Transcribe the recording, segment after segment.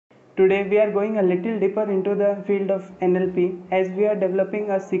Today we are going a little deeper into the field of NLP as we are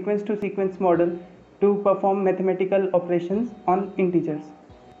developing a sequence-to-sequence model to perform mathematical operations on integers.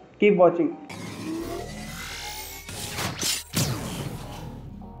 Keep watching.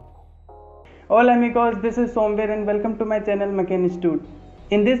 Hola amigos, this is Somver and welcome to my channel Mechanistude.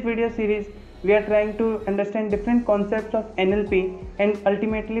 In this video series, we are trying to understand different concepts of NLP and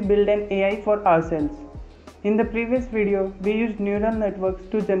ultimately build an AI for ourselves. In the previous video, we used neural networks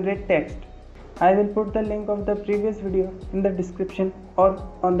to generate text. I will put the link of the previous video in the description or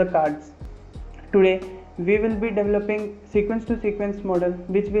on the cards. Today, we will be developing sequence-to-sequence model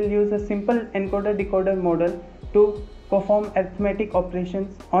which will use a simple encoder-decoder model to perform arithmetic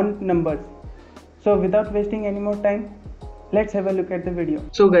operations on numbers. So without wasting any more time, let's have a look at the video.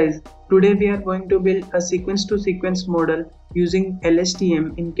 So guys, today we are going to build a sequence-to-sequence model using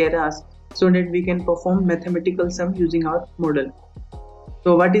LSTM in Keras so that we can perform mathematical sum using our model.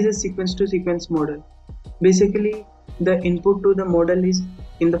 So what is a sequence-to-sequence model? Basically, the input to the model is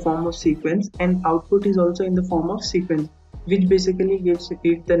in the form of sequence and output is also in the form of sequence, which basically gives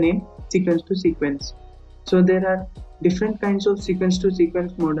it the name sequence-to-sequence. So there are different kinds of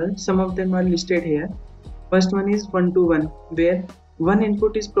sequence-to-sequence models. Some of them are listed here. First one is one-to-one, where one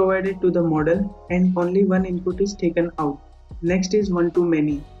input is provided to the model and only one input is taken out. Next is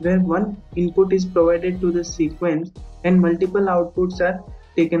one-to-many, where one input is provided to the sequence and multiple outputs are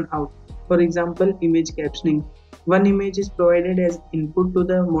taken out. For example, image captioning. One image is provided as input to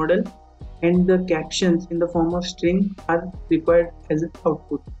the model and the captions in the form of string are required as an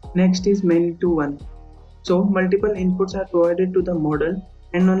output. Next is many-to-one. So multiple inputs are provided to the model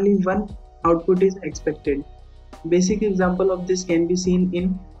and only one output is expected. Basic example of this can be seen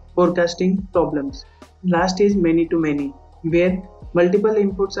in forecasting problems. Last is many-to-many, where multiple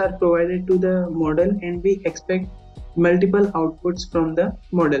inputs are provided to the model and we expect multiple outputs from the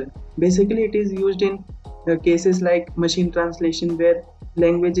model. Basically, it is used in cases like machine translation, where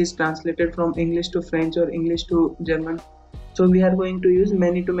language is translated from English to French or English to German. So we are going to use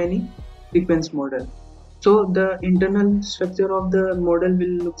many-to-many sequence model. So the internal structure of the model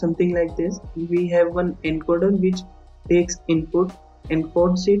will look something like this. We have one encoder which takes input,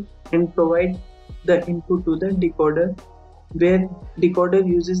 encodes it and provides the input to the decoder, where decoder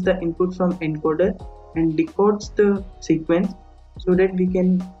uses the input from encoder and decodes the sequence so that we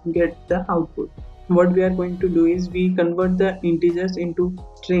can get the output. What we are going to do is we convert the integers into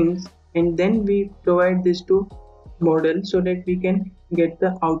strings and then we provide this to model so that we can get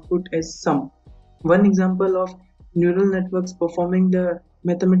the output as sum. One example of neural networks performing the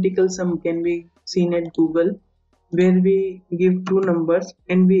mathematical sum can be seen at Google, where we give two numbers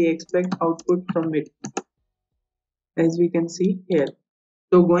and we expect output from it, as we can see here.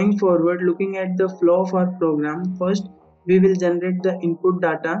 So going forward, looking at the flow of our program, first we will generate the input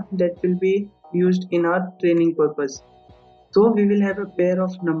data that will be used in our training purpose. So we will have a pair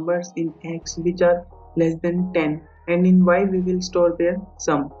of numbers in X which are less than 10 and in Y we will store their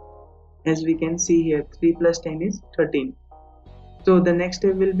sum. As we can see here, 3 plus 10 is 13. So the next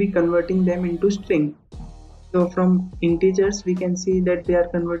step will be converting them into string. So from integers we can see that they are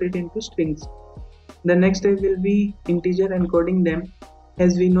converted into strings. The next step will be integer encoding them,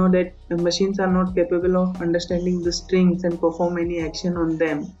 as we know that the machines are not capable of understanding the strings and perform any action on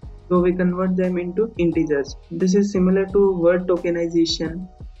them. So we convert them into integers. This is similar to word tokenization.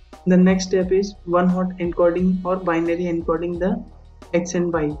 The next step is one-hot encoding or binary encoding the X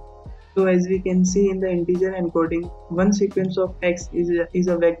and Y. So as we can see in the integer encoding, one sequence of X is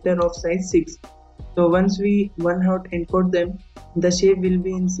a vector of size 6. So once we one-hot encode them, the shape will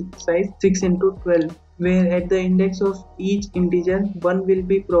be in size 6 into 12, where at the index of each integer 1 will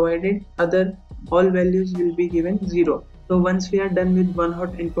be provided, all values will be given 0. So once we are done with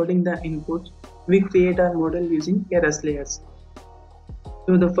one-hot encoding the inputs, we create our model using Keras layers.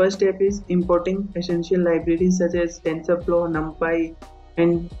 So the first step is importing essential libraries such as TensorFlow, NumPy,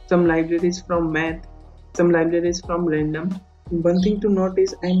 and some libraries from math, some libraries from random. One thing to note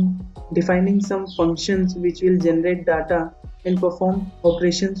is I'm defining some functions which will generate data and perform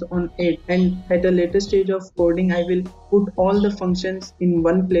operations on it, and at a later stage of coding I will put all the functions in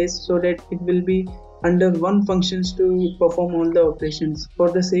one place so that it will be under one functions to perform all the operations. For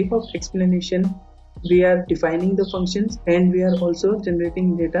the sake of explanation, we are defining the functions and we are also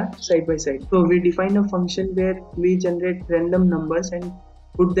generating data side by side. So we define a function where we generate random numbers and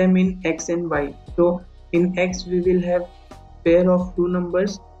put them in X and Y. So in X we will have pair of two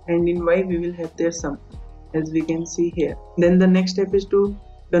numbers and in Y we will have their sum, as we can see here. Then the next step is to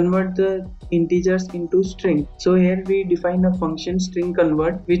convert the integers into string. So here we define a function string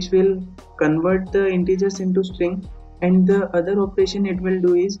convert which will convert the integers into string and the other operation it will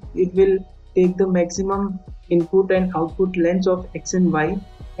do is it will take the maximum input and output lengths of x and y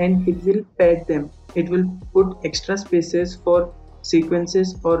and it will pad them. It will put extra spaces for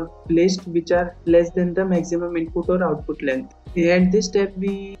sequences or lists which are less than the maximum input or output length. At this step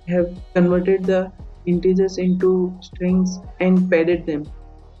we have converted the integers into strings and padded them.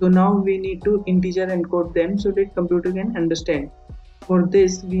 So now we need to integer encode them so that computer can understand. For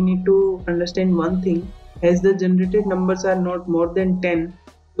this, we need to understand one thing. As the generated numbers are not more than 10,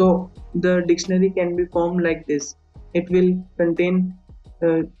 so the dictionary can be formed like this. It will contain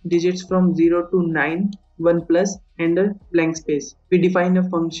digits from 0 to 9, 1 plus, and a blank space. We define a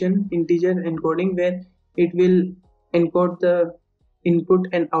function integer encoding where it will encode the input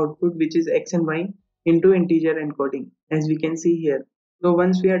and output, which is x and y, into integer encoding, as we can see here. So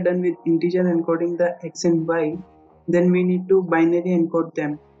once we are done with integer encoding the x and y, then we need to binary encode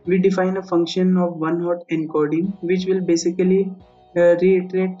them. We define a function of one-hot encoding which will basically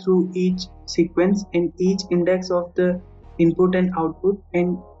reiterate through each sequence and each index of the input and output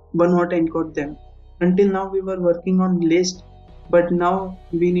and one-hot encode them. Until now we were working on list, but now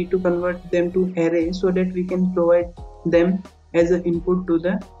we need to convert them to array so that we can provide them as an input to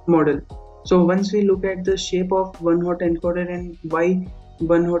the model. So once we look at the shape of one-hot encoder and y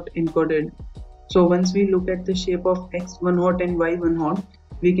one-hot encoded, so once we look at the shape of x one hot and y one hot,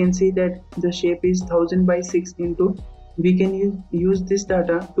 we can see that the shape is 1000 by 6 into. We can use this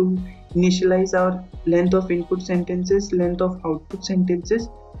data to initialize our length of input sentences, length of output sentences,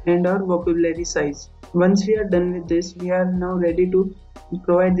 and our vocabulary size. Once we are done with this, we are now ready to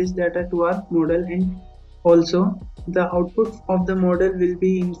provide this data to our model, and also the output of the model will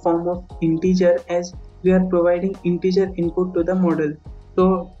be in form of integer as we are providing integer input to the model.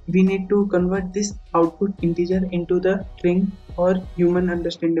 So we need to convert this output integer into the string or human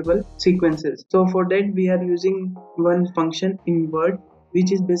understandable sequences. So for that we are using one function invert,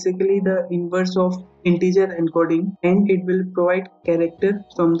 which is basically the inverse of integer encoding, and it will provide character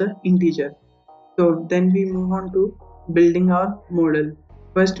from the integer. So then we move on to building our model.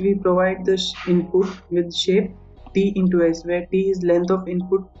 First we provide the input with shape t into s, where t is length of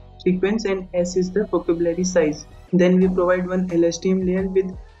input sequence and s is the vocabulary size. Then we provide one LSTM layer with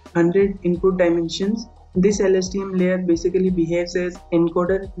 100 input dimensions. This LSTM layer basically behaves as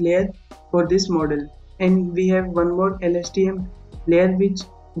encoder layer for this model. And we have one more LSTM layer which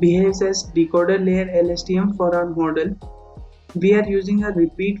behaves as decoder layer LSTM for our model. We are using a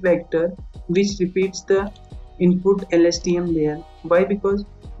repeat vector which repeats the input LSTM layer. Why? Because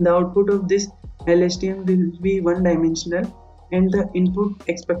the output of this LSTM will be one dimensional and the input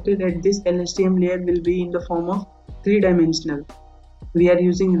expected at this LSTM layer will be in the form of three-dimensional. We are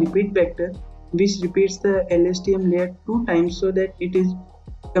using repeat vector which repeats the LSTM layer 2 times so that it is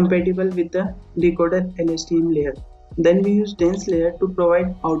compatible with the decoder LSTM layer. Then we use dense layer to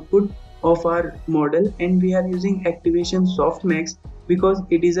provide output of our model, and we are using activation softmax because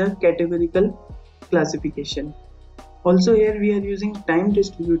it is a categorical classification. Also here we are using time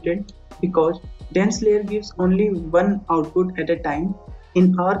distributed because dense layer gives only one output at a time.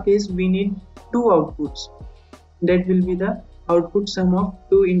 In our case we need two outputs. That will be the output sum of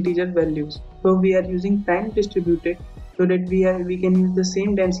two integer values. So we are using time distributed so that we can use the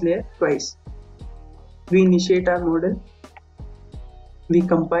same dense layer twice. We initiate our model, we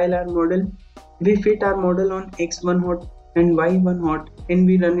compile our model, we fit our model on x1 hot and y1 hot, and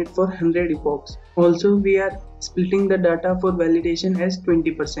we run it for 100 epochs. Also we are splitting the data for validation as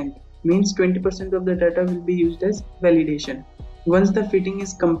 20%, means 20% of the data will be used as validation. Once the fitting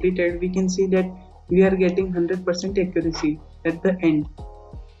is completed, we can see that we are getting 100% accuracy at the end,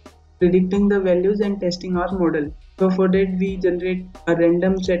 predicting the values and testing our model. So for that we generate a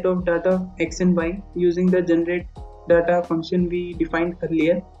random set of data x and y using the generate data function we defined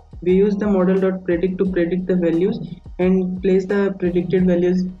earlier. We use the model.predict to predict the values and place the predicted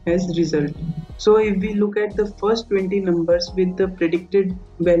values as result. So if we look at the first 20 numbers with the predicted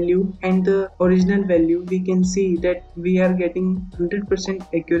value and the original value, we can see that we are getting 100%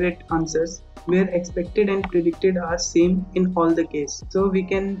 accurate answers where expected and predicted are same in all the case. So we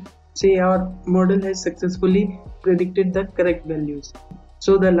can say our model has successfully predicted the correct values.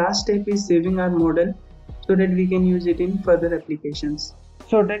 So the last step is saving our model so that we can use it in further applications.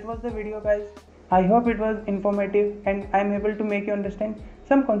 So that was the video, guys. I hope it was informative and I am able to make you understand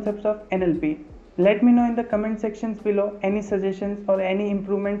some concepts of NLP. Let me know in the comment sections below any suggestions or any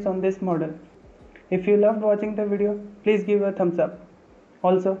improvements on this model. If you loved watching the video, please give a thumbs up.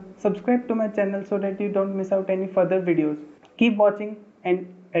 Also, subscribe to my channel so that you don't miss out any further videos. Keep watching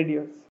and adios.